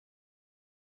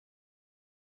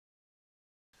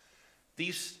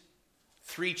these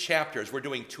 3 chapters, we're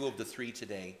doing 2 of the 3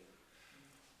 today,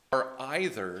 are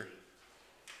either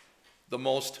the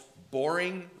most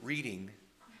boring reading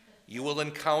you will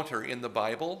encounter in the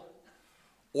Bible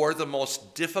or the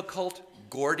most difficult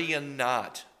Gordian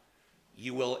knot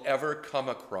you will ever come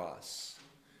across.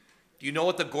 Do you know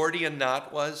what the Gordian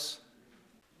knot was?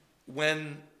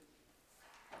 When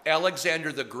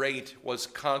Alexander the Great was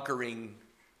conquering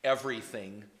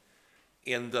everything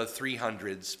in the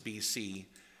 300s BC,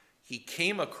 he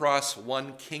came across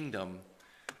one kingdom,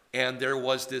 and there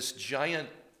was this giant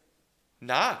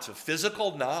knot, a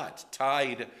physical knot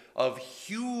tied of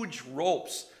huge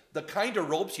ropes, the kind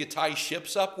of ropes you tie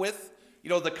ships up with,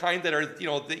 the kind that are,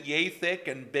 yay thick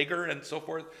and bigger and so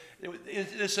forth.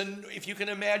 If you can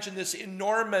imagine this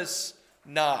enormous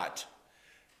knot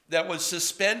that was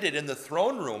suspended in the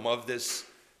throne room of this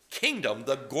kingdom,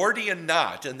 the Gordian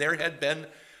knot, and there had been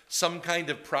some kind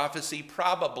of prophecy,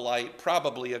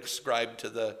 probably ascribed to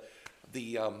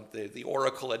the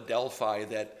oracle at Delphi,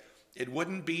 that it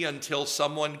wouldn't be until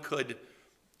someone could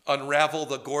unravel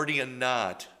the Gordian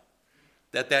knot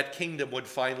that kingdom would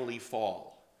finally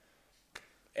fall.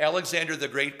 Alexander the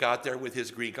Great got there with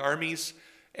his Greek armies,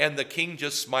 and the king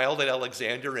just smiled at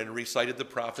Alexander and recited the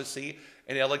prophecy,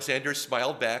 and Alexander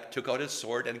smiled back, took out his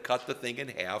sword, and cut the thing in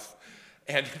half,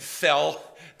 and it fell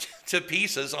to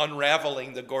pieces,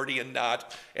 unraveling the Gordian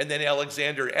knot. And then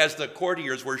Alexander, as the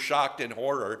courtiers were shocked in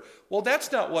horror, well,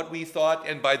 that's not what we thought,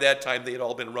 and by that time they had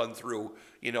all been run through,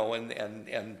 and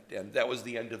that was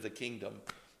the end of the kingdom.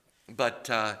 But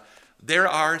there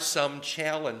are some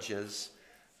challenges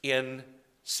in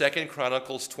 2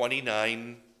 Chronicles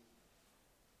 29,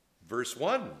 verse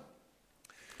 1,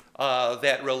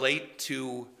 that relate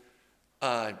to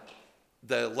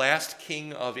the last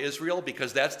king of Israel,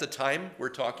 because that's the time we're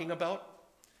talking about,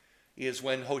 is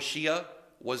when Hoshea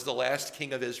was the last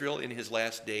king of Israel in his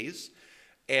last days,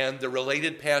 and the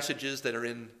related passages that are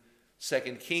in 2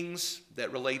 Kings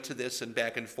that relate to this and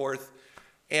back and forth.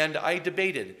 And I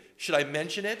debated, should I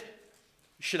mention it?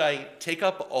 Should I take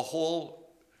up a whole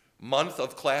month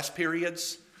of class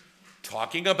periods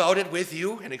talking about it with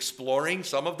you and exploring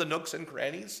some of the nooks and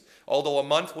crannies, although a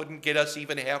month wouldn't get us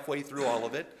even halfway through all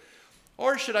of it?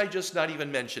 Or should I just not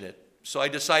even mention it? So I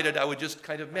decided I would just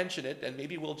kind of mention it, and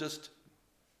maybe we'll just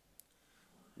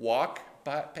walk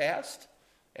past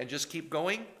and just keep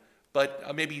going.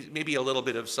 But maybe a little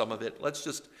bit of some of it. Let's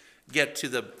just get to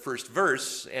the first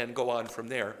verse and go on from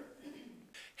there.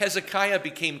 Hezekiah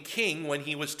became king when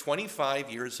he was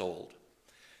 25 years old,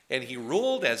 and he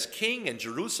ruled as king in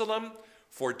Jerusalem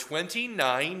for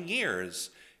 29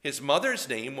 years. His mother's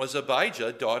name was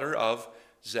Abijah, daughter of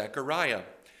Zechariah.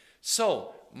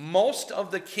 So, most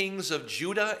of the kings of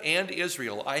Judah and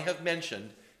Israel I have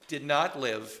mentioned did not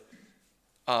live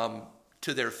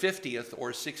to their 50th or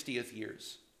 60th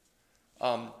years.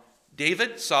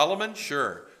 David, Solomon,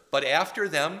 sure. But after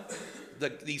them,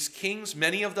 these kings,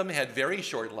 many of them had very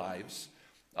short lives.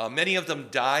 Many of them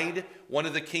died. One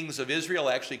of the kings of Israel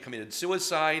actually committed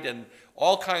suicide, and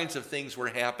all kinds of things were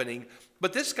happening.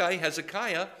 But this guy,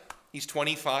 Hezekiah, he's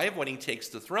 25 when he takes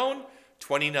the throne.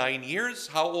 29 years.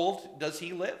 How old does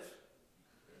he live?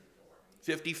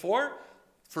 54?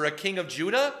 For a king of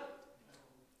Judah?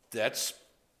 That's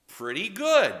pretty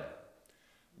good.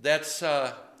 That's,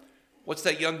 what's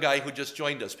that young guy who just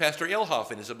joined us? Pastor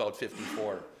Ilhoffen is about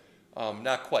 54.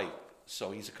 Not quite.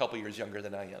 So he's a couple years younger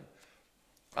than I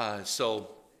am. So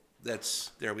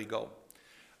there we go.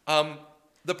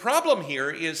 The problem here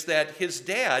is that his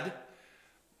dad,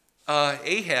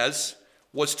 Ahaz,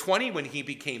 was 20 when he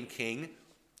became king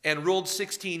and ruled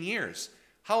 16 years.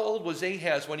 How old was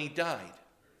Ahaz when he died?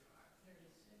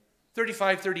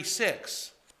 35,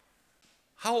 36.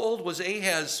 How old was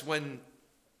Ahaz when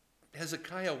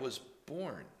Hezekiah was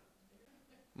born?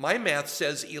 My math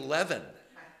says 11.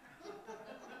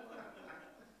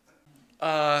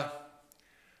 Now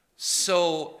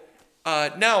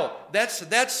that's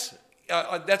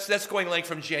going like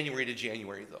from January to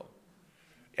January, though.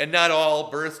 And not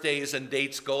all birthdays and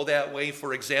dates go that way.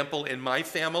 For example, in my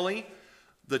family,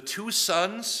 the 2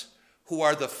 sons who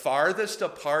are the farthest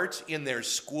apart in their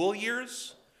school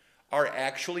years are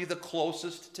actually the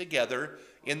closest together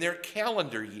in their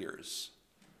calendar years.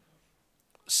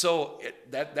 So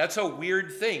that's a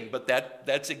weird thing, but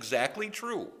that's exactly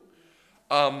true.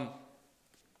 And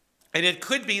it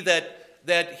could be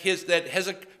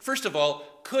first of all,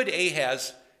 could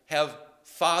Ahaz have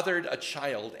fathered a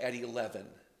child at 11?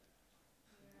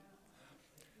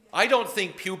 I don't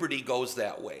think puberty goes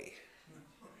that way.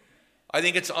 I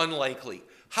think it's unlikely.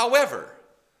 However,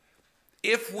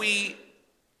 if we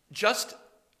just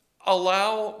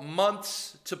allow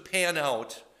months to pan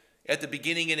out at the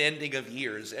beginning and ending of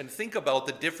years and think about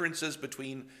the differences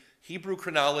between Hebrew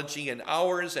chronology and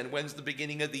ours, and when's the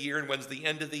beginning of the year and when's the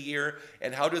end of the year,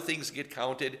 and how do things get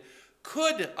counted.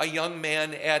 Could a young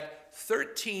man at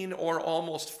 13 or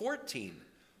almost 14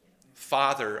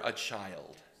 father a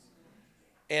child?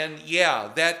 And yeah,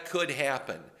 that could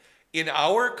happen. In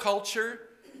our culture,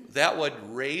 that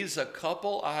would raise a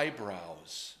couple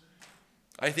eyebrows.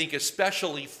 I think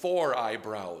especially 4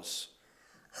 eyebrows.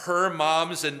 Her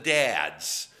moms and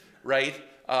dads, right?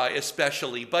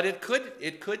 Especially, but it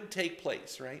could take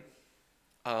place, right?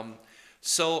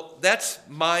 So that's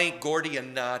my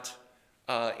Gordian knot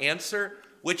answer,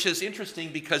 which is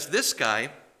interesting because this guy,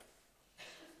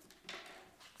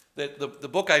 the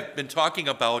book I've been talking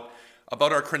about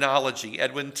our chronology,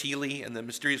 Edwin Thiele and the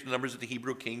Mysterious Numbers of the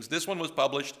Hebrew Kings, this one was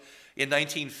published in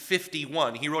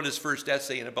 1951. He wrote his first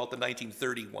essay in about the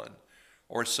 1931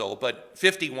 or so, but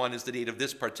 51 is the date of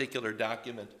this particular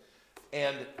document.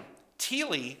 And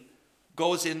Thiele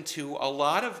goes into a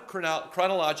lot of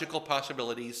chronological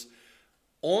possibilities,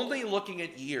 only looking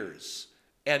at years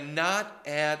and not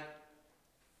at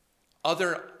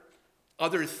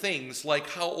other things like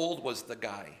how old was the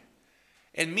guy.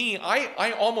 And me,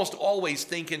 I almost always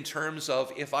think in terms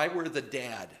of if I were the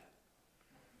dad.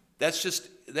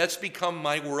 That's become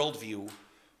my worldview.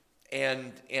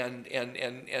 And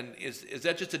is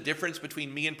that just a difference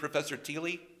between me and Professor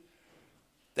Thiele?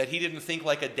 That he didn't think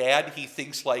like a dad, he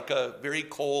thinks like a very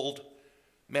cold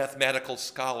mathematical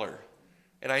scholar.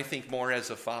 And I think more as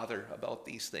a father about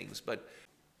these things. But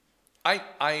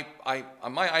my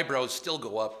eyebrows still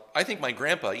go up. I think my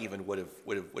grandpa even would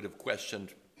have questioned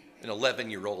an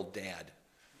 11-year-old dad.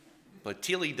 But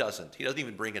Thiele doesn't. He doesn't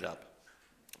even bring it up.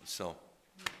 So,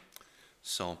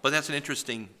 but that's an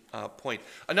interesting point.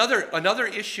 Another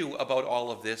issue about all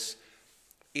of this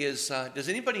is, does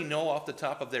anybody know off the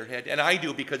top of their head, and I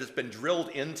do because it's been drilled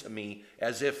into me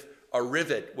as if a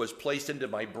rivet was placed into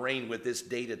my brain with this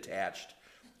date attached.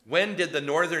 When did the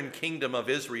northern kingdom of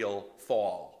Israel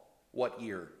fall? What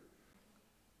year?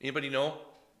 Anybody know?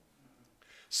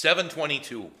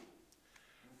 722.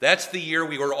 That's the year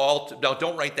we were all, now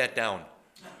don't write that down.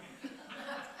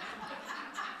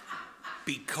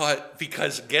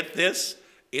 Because get this,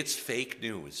 it's fake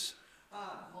news.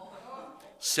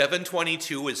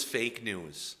 722 is fake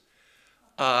news.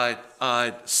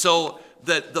 So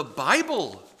the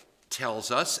Bible tells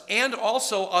us, and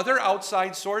also other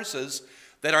outside sources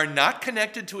that are not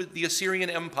connected to the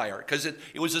Assyrian Empire, because it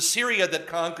was Assyria that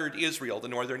conquered Israel, the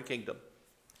northern kingdom.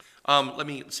 Let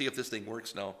me see if this thing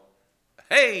works now.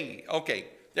 Hey, okay,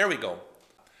 there we go.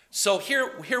 So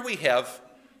here we have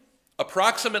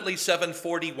approximately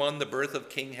 741, the birth of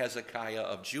King Hezekiah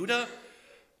of Judah.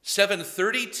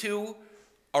 732,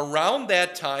 around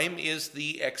that time, is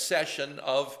the accession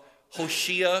of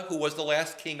Hoshea, who was the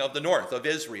last king of the north of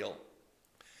Israel.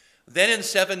 Then in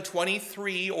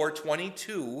 723 or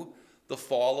 22, the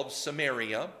fall of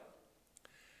Samaria.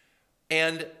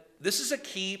 And this is a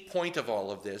key point of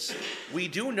all of this. We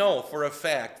do know for a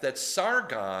fact that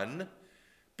Sargon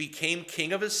became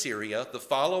king of Assyria the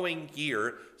following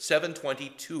year,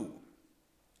 722.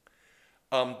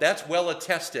 That's well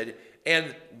attested.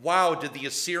 And wow, did the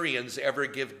Assyrians ever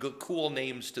give good, cool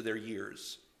names to their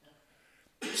years.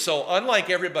 So unlike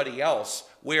everybody else,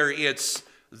 where it's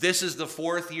this is the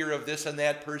 4th year of this and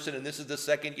that person, and this is the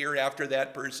 2nd year after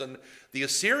that person, the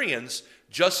Assyrians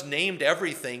just named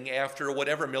everything after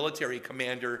whatever military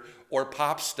commander or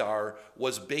pop star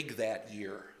was big that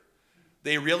year.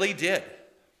 They really did.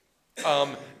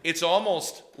 It's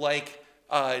almost like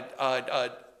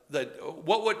what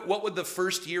would the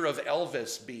 1st year of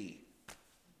Elvis be?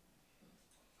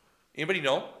 Anybody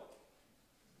know?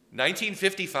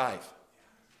 1955.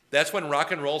 That's when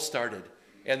rock and roll started,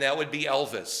 and that would be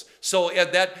Elvis. So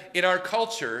that in our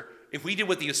culture, if we did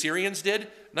what the Assyrians did,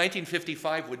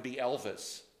 1955 would be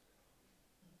Elvis.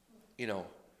 You know,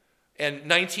 and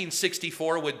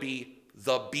 1964 would be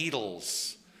the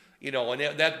Beatles. You know, and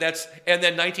then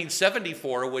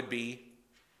 1974 would be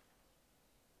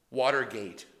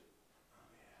Watergate.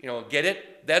 You know, get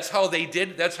it? That's how they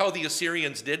did. That's how the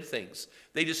Assyrians did things.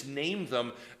 They just named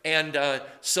them, and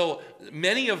so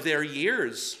many of their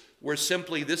years were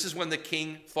simply, this is when the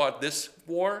king fought this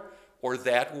war, or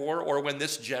that war, or when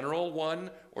this general won,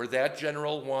 or that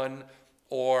general won,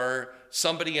 or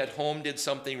somebody at home did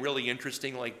something really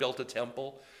interesting, like built a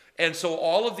temple. And so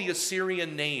all of the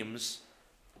Assyrian names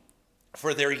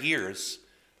for their years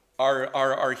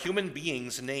are human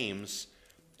beings' names,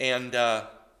 and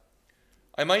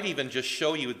I might even just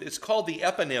show you. It's called the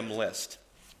eponym list.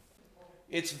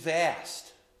 It's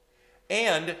vast.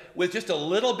 And with just a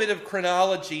little bit of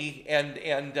chronology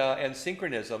and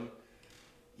synchronism,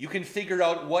 you can figure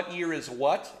out what year is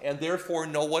what, and therefore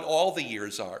know what all the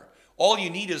years are. All you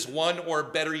need is one, or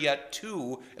better yet,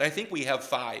 two, and I think we have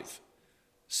 5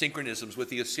 synchronisms with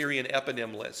the Assyrian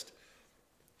eponym list.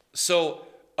 So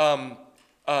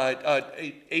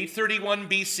 831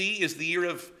 BC is the year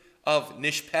of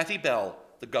Nishpatibel,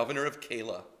 the governor of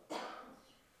Keilah.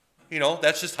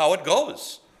 That's just how it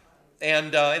goes.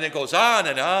 And it goes on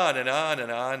and on and on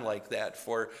and on like that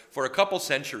for a couple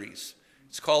centuries.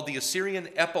 It's called the Assyrian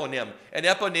eponym. An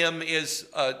eponym is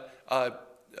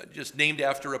just named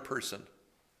after a person.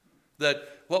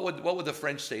 What would the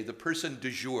French say? The person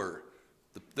du jour,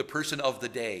 the person of the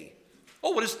day.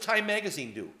 Oh, what does Time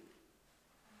Magazine do?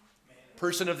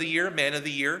 Person of the year, man of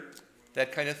the year,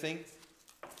 that kind of thing.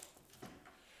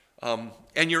 And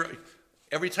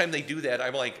every time they do that,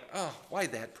 I'm like, oh, why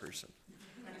that person?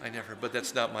 But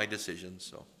that's not my decision,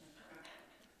 so.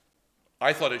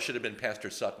 I thought it should have been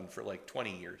Pastor Sutton for like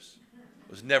 20 years.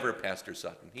 It was never Pastor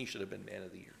Sutton. He should have been man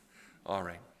of the year. All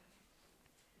right.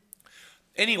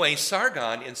 Anyway,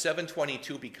 Sargon in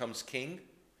 722 becomes king,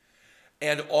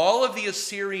 and all of the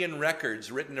Assyrian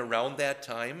records written around that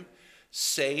time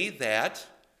say that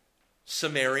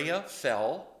Samaria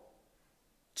fell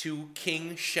to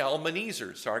King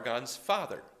Shalmaneser, Sargon's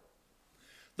father.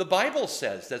 The Bible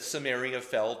says that Samaria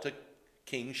fell to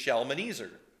King Shalmaneser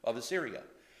of Assyria.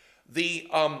 The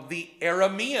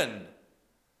Aramean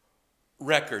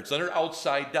records, another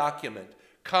outside document,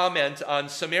 comment on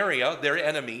Samaria, their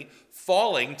enemy,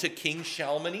 falling to King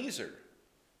Shalmaneser.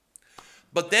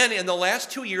 But then in the last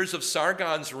 2 years of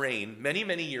Sargon's reign, many,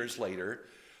 many years later,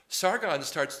 Sargon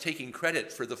starts taking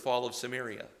credit for the fall of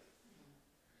Samaria.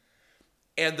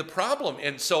 And the problem,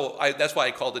 that's why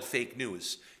I called it fake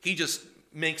news. He just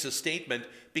makes a statement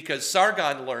because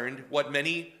Sargon learned what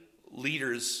many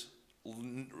leaders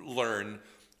learn,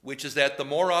 which is that the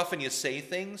more often you say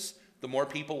things, the more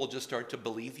people will just start to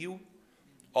believe you.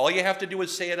 All you have to do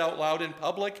is say it out loud in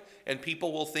public, and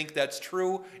people will think that's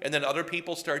true, and then other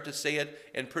people start to say it,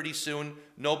 and pretty soon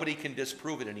nobody can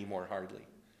disprove it anymore, hardly.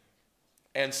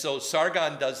 And so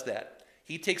Sargon does that.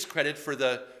 He takes credit for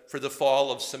the fall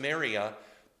of Samaria,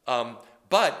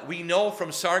 but we know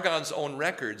from Sargon's own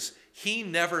records, he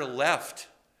never left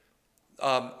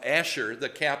Ashur, the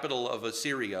capital of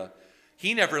Assyria.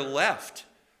 He never left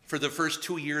for the first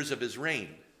 2 years of his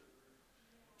reign.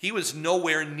 He was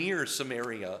nowhere near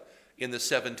Samaria in the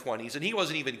 720s, and he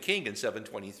wasn't even king in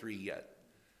 723 yet.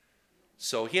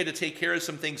 So he had to take care of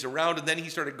some things around, and then he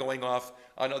started going off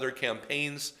on other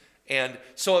campaigns. And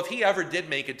so if he ever did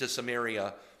make it to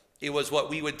Samaria, it was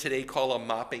what we would today call a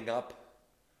mopping up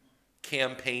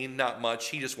campaign, not much.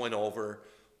 He just went over.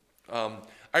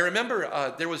 I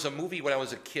remember there was a movie when I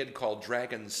was a kid called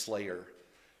Dragon Slayer.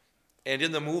 And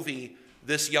in the movie,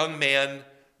 this young man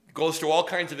goes through all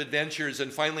kinds of adventures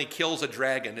and finally kills a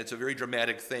dragon. It's a very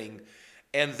dramatic thing.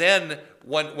 And then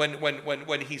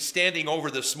when he's standing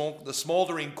over the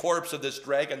smoldering corpse of this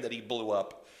dragon that he blew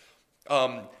up,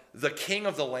 the king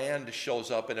of the land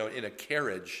shows up in a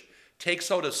carriage,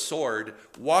 takes out a sword,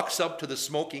 walks up to the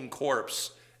smoking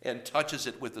corpse, and touches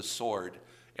it with the sword.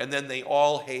 And then they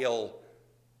all hail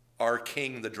our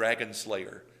king, the dragon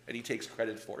slayer, and he takes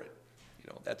credit for it.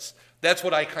 That's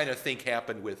what I kind of think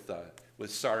happened with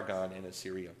Sargon and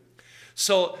Assyria.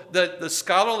 So the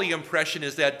scholarly impression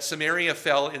is that Samaria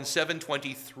fell in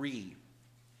 723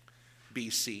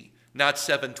 BC, not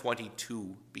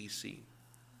 722 BC.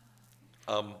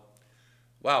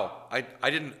 Wow, I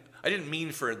didn't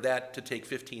mean for that to take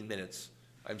 15 minutes.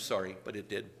 I'm sorry, but it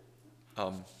did.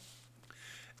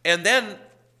 And then,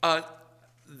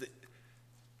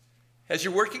 as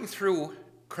you're working through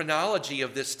chronology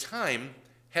of this time,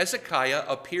 Hezekiah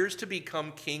appears to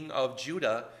become king of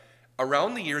Judah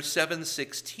around the year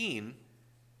 716.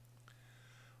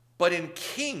 But in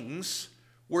Kings,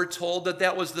 we're told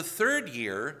that was the 3rd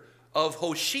year of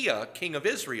Hoshea, king of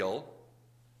Israel.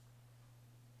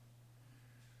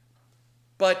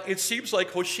 But it seems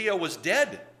like Hoshea was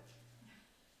dead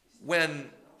when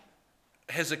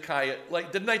Hezekiah,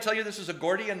 didn't I tell you this is a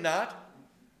Gordian knot?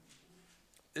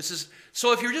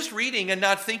 So if you're just reading and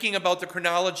not thinking about the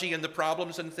chronology and the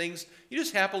problems and things, you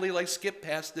just happily skip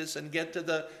past this and get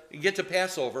to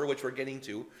Passover, which we're getting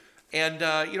to, and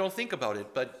you don't think about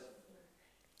it. But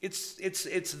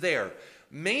it's there.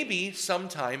 Maybe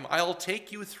sometime I'll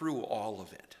take you through all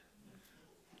of it.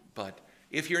 But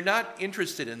if you're not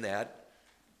interested in that,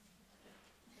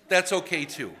 that's okay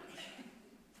too.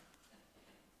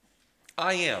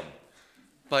 I am,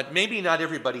 but maybe not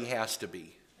everybody has to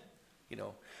be.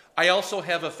 I also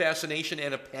have a fascination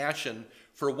and a passion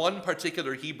for one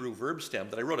particular Hebrew verb stem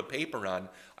that I wrote a paper on.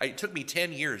 It took me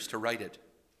 10 years to write it.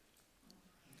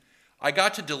 I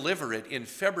got to deliver it in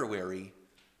February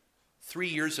 3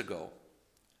 years ago.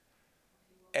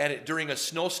 And during a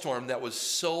snowstorm that was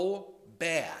so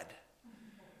bad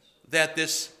that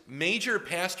this major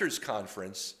pastors'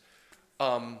 conference,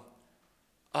 I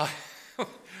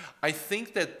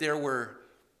think that there were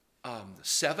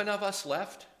 7 of us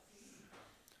left.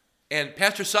 And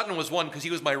Pastor Sutton was one because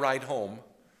he was my ride home.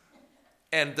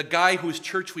 And the guy whose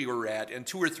church we were at and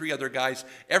 2 or 3 other guys,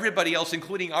 everybody else,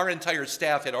 including our entire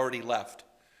staff, had already left.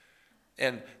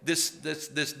 And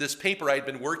this paper I'd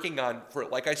been working on for,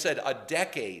 like I said, a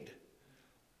decade,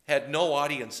 had no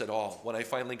audience at all when I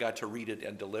finally got to read it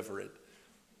and deliver it.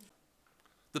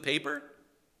 The paper?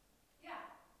 Yeah.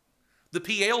 The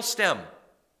Piel stem.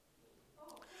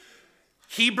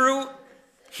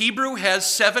 Hebrew has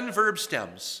 7 verb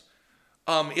stems.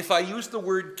 If I use the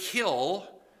word kill,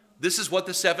 this is what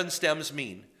the 7 stems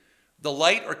mean. The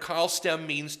light or kal stem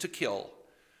means to kill.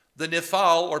 The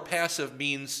nifal or passive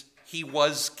means he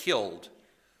was killed.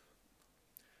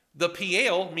 The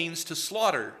piel means to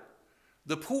slaughter.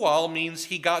 The pual means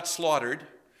he got slaughtered.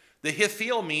 The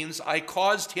hifil means I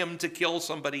caused him to kill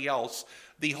somebody else.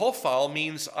 The hofal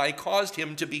means I caused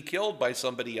him to be killed by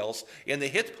somebody else. And the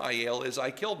hitpael is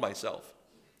I killed myself.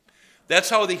 That's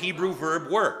how the Hebrew verb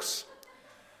works.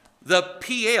 The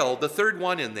piel, the third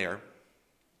one in there,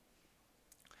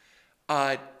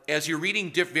 as you're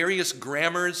reading various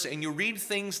grammars and you read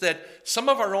things that some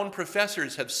of our own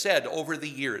professors have said over the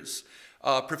years.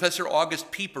 Professor August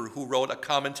Pieper, who wrote a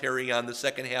commentary on the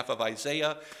second half of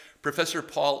Isaiah. Professor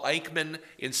Paul Eichmann,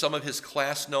 in some of his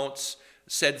class notes,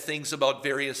 said things about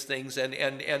various things.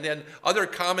 And then other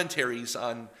commentaries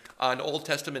on Old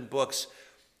Testament books.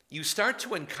 You start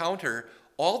to encounter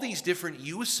all these different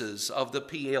uses of the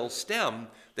Piel stem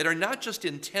that are not just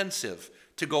intensive,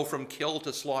 to go from kill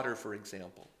to slaughter, for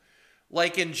example.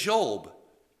 Like in Job,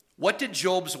 what did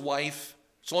Job's wife,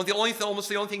 it's almost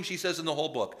the only thing she says in the whole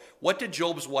book, what did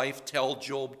Job's wife tell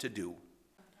Job to do?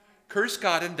 Curse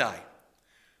God and die.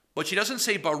 But she doesn't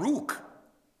say Baruch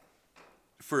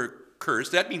for curse,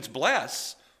 that means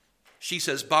bless. She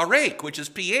says Barek, which is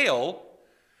Piel,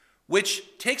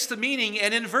 which takes the meaning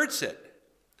and inverts it.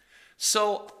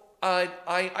 So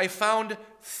I found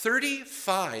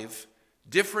 35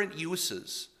 different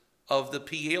uses of the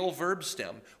Piel verb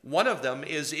stem. One of them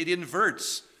is it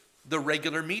inverts the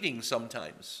regular meaning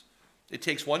sometimes. It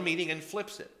takes one meaning and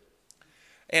flips it.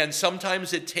 And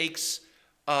sometimes it takes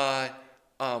a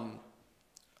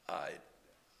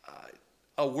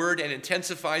word and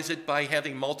intensifies it by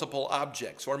having multiple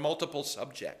objects or multiple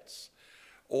subjects.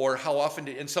 Or how often,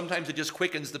 and sometimes it just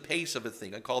quickens the pace of a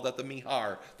thing. I call that the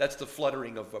mihar. That's the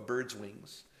fluttering of a bird's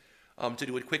wings. To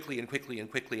do it quickly and quickly and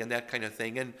quickly and that kind of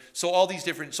thing. And so all these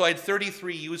different, so I had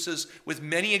 33 uses with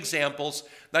many examples,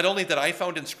 not only that I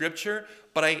found in Scripture,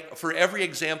 but for every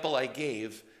example I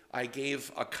gave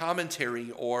a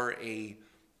commentary or a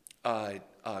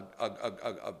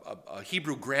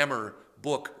Hebrew grammar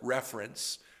book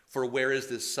reference for where is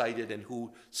this cited and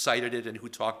who cited it and who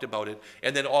talked about it,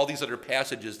 and then all these other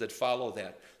passages that follow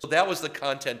that. So that was the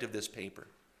content of this paper.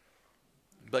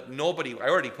 But nobody, I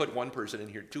already put one person in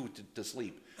here too to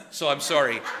sleep. So I'm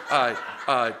sorry. But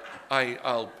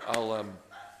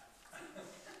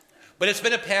it's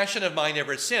been a passion of mine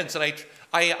ever since. And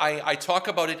I talk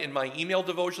about it in my email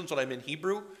devotions when I'm in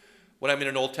Hebrew, when I'm in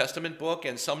an Old Testament book,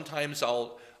 and sometimes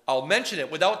I'll mention it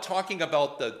without talking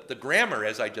about the grammar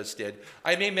as I just did.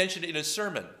 I may mention it in a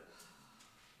sermon.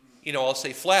 You know, I'll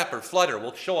say flap or flutter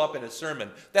will show up in a sermon.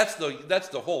 That's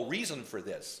the whole reason for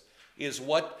this. Is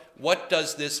what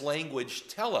does this language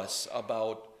tell us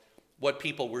about what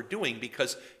people were doing?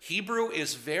 Because Hebrew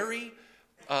is very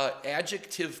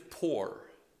adjective poor.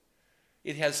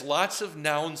 It has lots of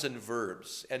nouns and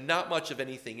verbs and not much of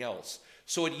anything else.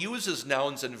 So it uses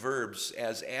nouns and verbs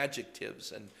as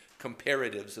adjectives and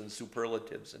comparatives and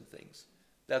superlatives and things.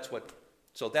 That's what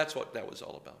that was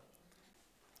all about.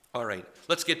 All right,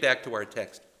 let's get back to our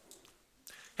text.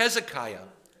 Hezekiah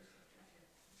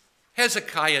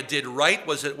did right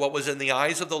what was in the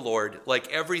eyes of the Lord,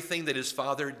 like everything that his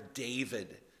father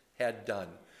David had done.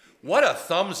 What a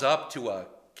thumbs up to a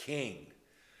king.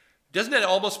 Doesn't it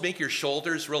almost make your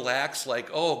shoulders relax? Like,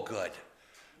 oh, good.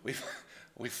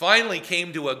 We finally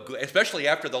came to especially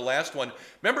after the last one.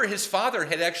 Remember, his father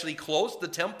had actually closed the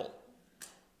temple.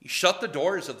 He shut the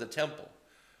doors of the temple.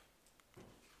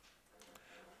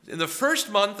 In the first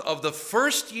month of the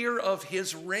first year of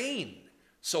his reign,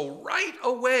 so right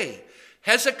away,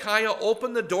 Hezekiah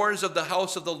opened the doors of the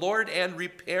house of the Lord and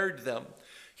repaired them.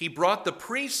 he brought the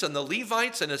priests and the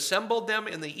Levites and assembled them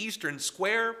in the eastern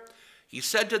square. He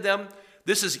said to them,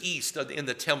 this is east in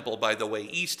the temple, by the way.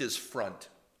 East is front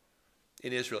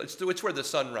in Israel. It's where the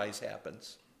sunrise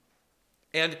happens.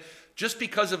 And just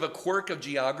because of a quirk of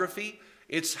geography,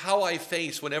 it's how I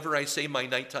face whenever I say my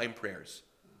nighttime prayers.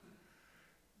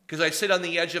 Because I sit on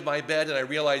the edge of my bed and I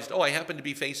realized, I happen to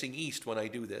be facing east when I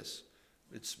do this.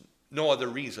 It's no other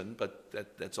reason, but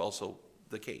that's also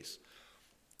the case.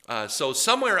 So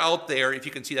somewhere out there, if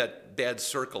you can see that bad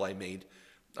circle I made,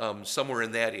 somewhere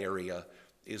in that area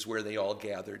is where they all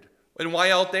gathered. And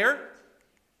why out there?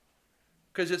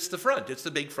 Because it's the front. It's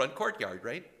the big front courtyard,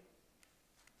 right?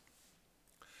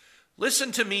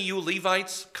 Listen to me, you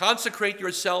Levites. Consecrate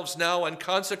yourselves now and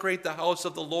consecrate the house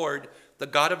of the Lord, the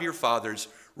God of your fathers.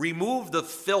 Remove the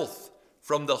filth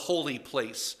from the holy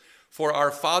place, for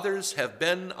our fathers have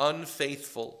been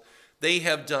unfaithful. They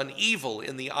have done evil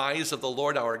in the eyes of the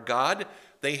Lord our God.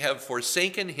 They have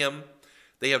forsaken him.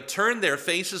 They have turned their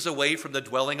faces away from the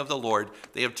dwelling of the Lord.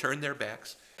 They have turned their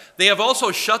backs. They have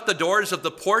also shut the doors of the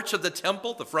porch of the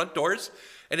temple, the front doors,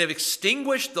 and have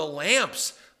extinguished the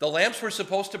lamps. The lamps were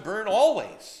supposed to burn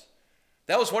always.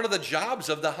 That was one of the jobs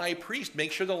of the high priest,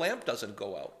 make sure the lamp doesn't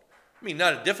go out. I mean,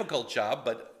 not a difficult job,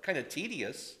 but kind of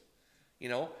tedious. You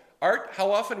know, Art,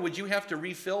 how often would you have to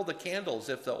refill the candles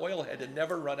if the oil had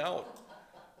never run out?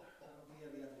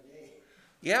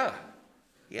 Yeah.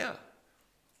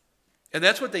 And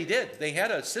that's what they did. They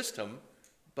had a system,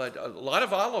 but a lot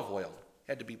of olive oil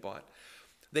had to be bought.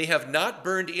 They have not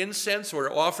burned incense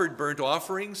or offered burnt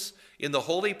offerings in the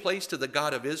holy place to the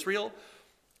God of Israel.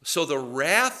 So the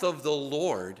wrath of the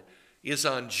Lord is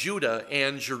on Judah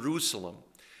and Jerusalem.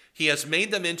 He has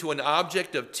made them into an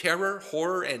object of terror,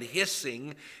 horror, and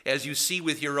hissing, as you see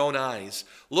with your own eyes.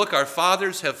 Look, our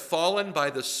fathers have fallen by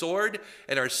the sword,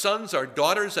 and our sons, our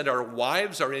daughters, and our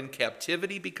wives are in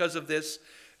captivity because of this.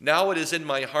 Now it is in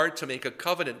my heart to make a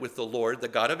covenant with the Lord, the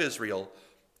God of Israel,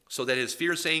 so that his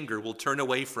fierce anger will turn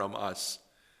away from us.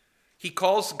 He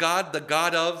calls God the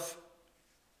God of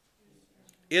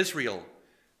Israel.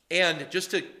 And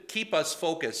just to keep us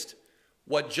focused,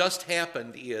 what just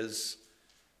happened is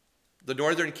the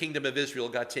northern kingdom of Israel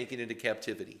got taken into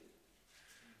captivity.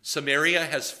 Samaria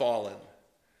has fallen.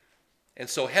 And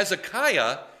so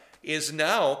Hezekiah is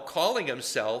now calling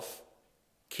himself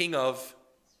king of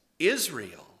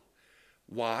Israel.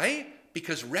 Why?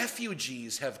 Because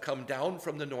refugees have come down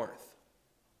from the north.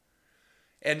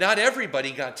 And not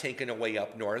everybody got taken away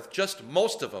up north, just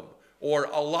most of them, or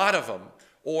a lot of them,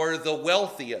 or the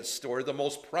wealthiest, or the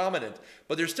most prominent.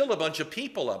 But there's still a bunch of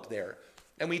people up there.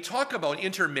 And we talk about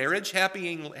intermarriage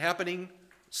happening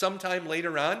sometime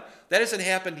later on. That hasn't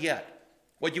happened yet.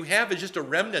 What you have is just a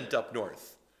remnant up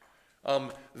north.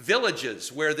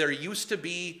 Villages where there used to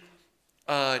be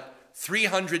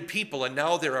 300 people, and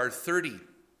now there are 30.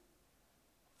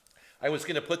 I was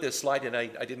going to put this slide in, I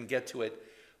didn't get to it.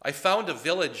 I found a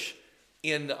village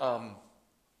in,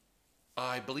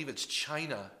 I believe it's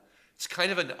China. It's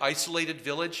kind of an isolated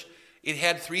village. It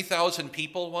had 3,000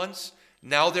 people once.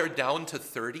 Now they're down to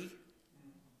 30.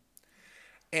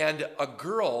 And a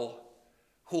girl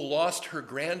who lost her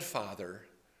grandfather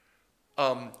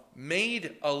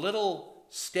made a little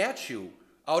statue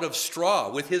out of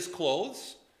straw with his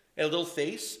clothes and a little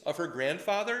face of her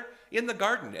grandfather in the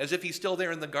garden, as if he's still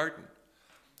there in the garden.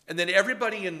 And then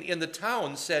everybody in the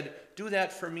town said, do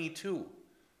that for me too.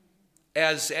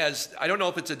 As I don't know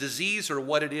if it's a disease or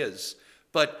what it is,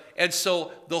 and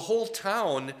so the whole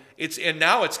town, and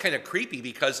now it's kind of creepy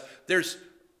because there's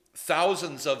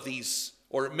thousands of these,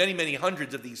 or many, many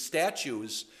hundreds of these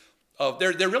statues.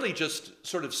 They're really just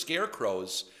sort of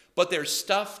scarecrows, but they're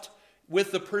stuffed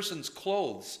with the person's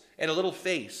clothes and a little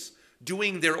face,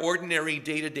 doing their ordinary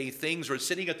day-to-day things, or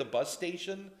sitting at the bus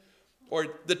station, or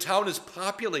the town is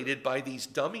populated by these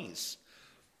dummies.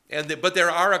 But there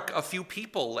are a few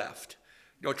people left,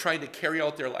 trying to carry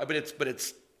out their life. But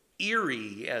it's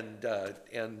eerie and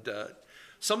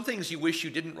some things you wish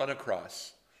you didn't run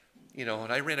across, and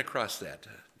I ran across that.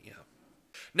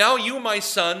 Now you, my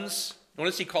sons,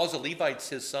 notice he calls the Levites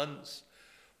his sons.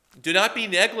 Do not be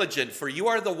negligent, for you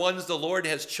are the ones the Lord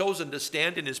has chosen to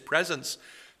stand in his presence,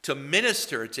 to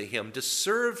minister to him, to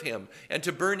serve him, and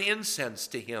to burn incense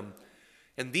to him.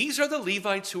 And these are the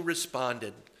Levites who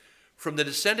responded. From the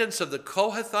descendants of the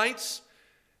Kohathites,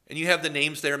 and you have the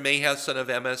names there, Mahath son of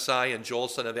Amasai and Joel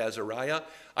son of Azariah.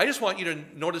 I just want you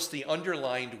to notice the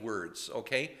underlined words,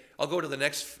 okay? I'll go to the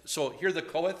next. So here are the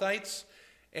Kohathites.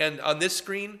 And on this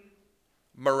screen,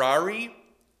 Merari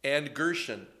and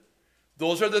Gershon.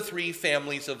 Those are the three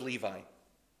families of Levi,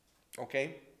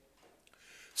 okay?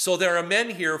 So there are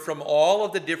men here from all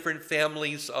of the different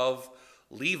families of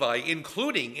Levi,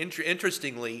 including,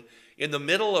 interestingly, in the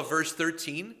middle of verse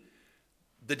 13,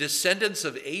 the descendants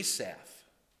of Asaph.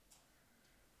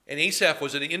 And Asaph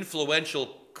was an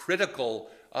influential,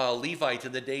 critical Levite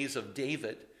in the days of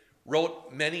David.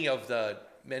 Wrote many of the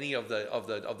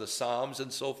Psalms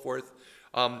and so forth.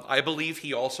 I believe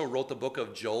he also wrote the book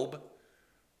of Job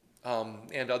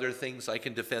and other things. I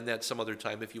can defend that some other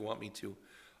time if you want me to.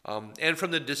 And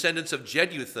from the descendants of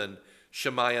Jeduthun,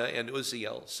 Shemaiah and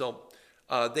Uzziel. So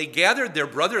they gathered their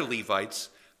brother Levites,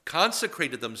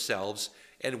 consecrated themselves,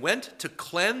 and went to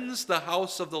cleanse the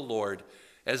house of the Lord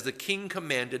as the king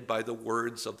commanded by the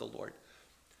words of the Lord.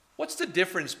 What's the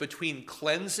difference between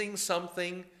cleansing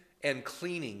something and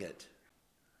cleaning it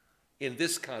in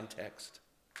this context?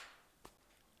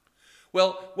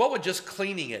 Well, what would just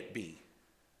cleaning it be?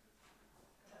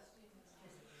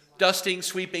 Dusting,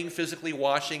 sweeping, physically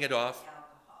washing it off.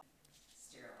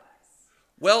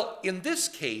 Well, in this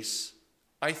case,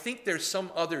 I think there's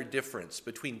some other difference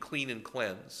between clean and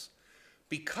cleanse,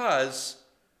 because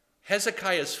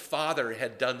Hezekiah's father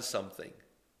had done something.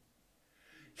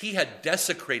 He had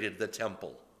desecrated the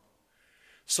temple.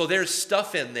 So there's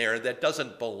stuff in there that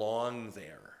doesn't belong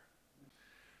there.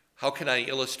 How can I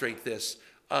illustrate this?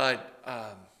 What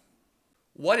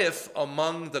if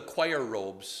among the choir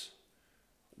robes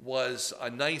was a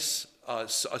nice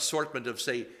assortment of,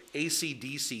 say,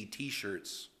 AC/DC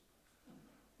t-shirts,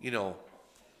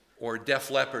 or Def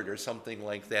Leppard or something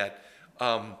like that.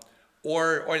 And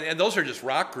those are just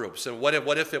rock groups. And what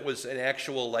if it was an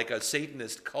actual, like a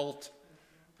Satanist cult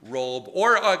robe,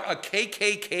 or a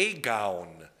KKK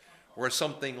gown or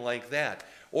something like that?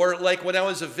 Or like when I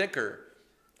was a vicar,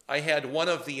 I had one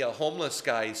of the homeless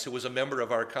guys who was a member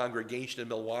of our congregation in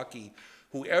Milwaukee,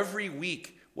 who every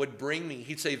week would bring me,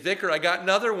 he'd say, "Vicar, I got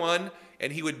another one,"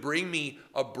 and he would bring me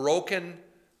a broken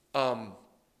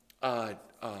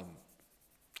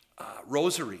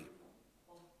rosary.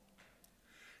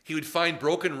 He would find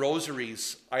broken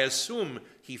rosaries. I assume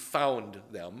he found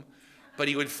them, but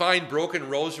he would find broken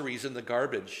rosaries in the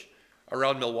garbage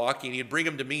around Milwaukee, and he'd bring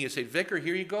them to me and say, "Vicar,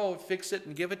 here you go, fix it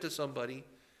and give it to somebody."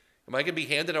 Am I going to be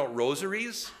handing out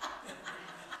rosaries?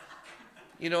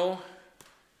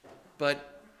 But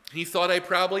he thought I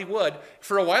probably would.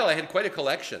 For a while, I had quite a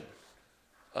collection.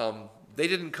 They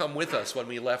didn't come with us when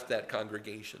we left that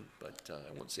congregation, but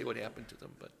I won't say what happened to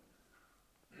them. But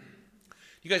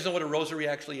you guys know what a rosary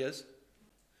actually is?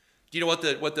 Do you know what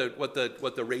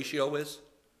the ratio is?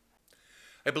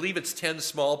 I believe it's 10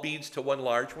 small beads to one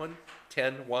large one.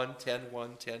 10, 1, 10,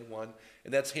 1, 10, 1.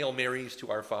 And that's Hail Marys to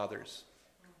our fathers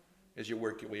as you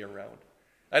work your way around.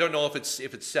 I don't know if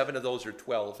it's 7 of those or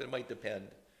 12. It might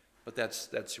depend. But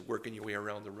that's working your way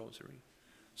around the rosary.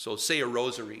 So say a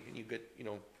rosary, and you get,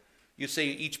 you say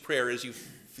each prayer as you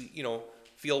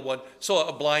feel one. So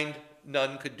a blind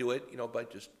nun could do it, by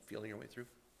just feeling your way through.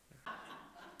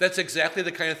 That's exactly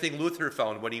the kind of thing Luther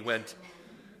found when he went,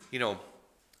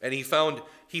 and he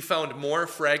found more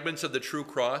fragments of the true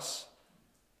cross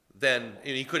than,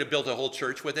 he could have built a whole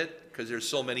church with it, because there's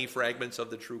so many fragments of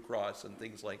the true cross and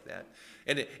things like that.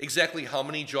 And exactly how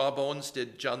many jawbones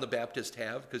did John the Baptist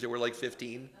have? Because there were like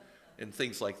 15 and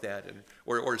things like that.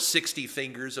 Or 60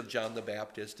 fingers of John the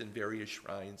Baptist in various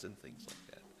shrines and things like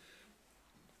that.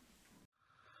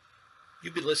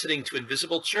 You've been listening to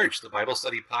Invisible Church, the Bible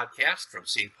study podcast from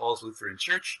St. Paul's Lutheran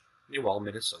Church, New Ulm,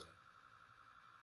 Minnesota.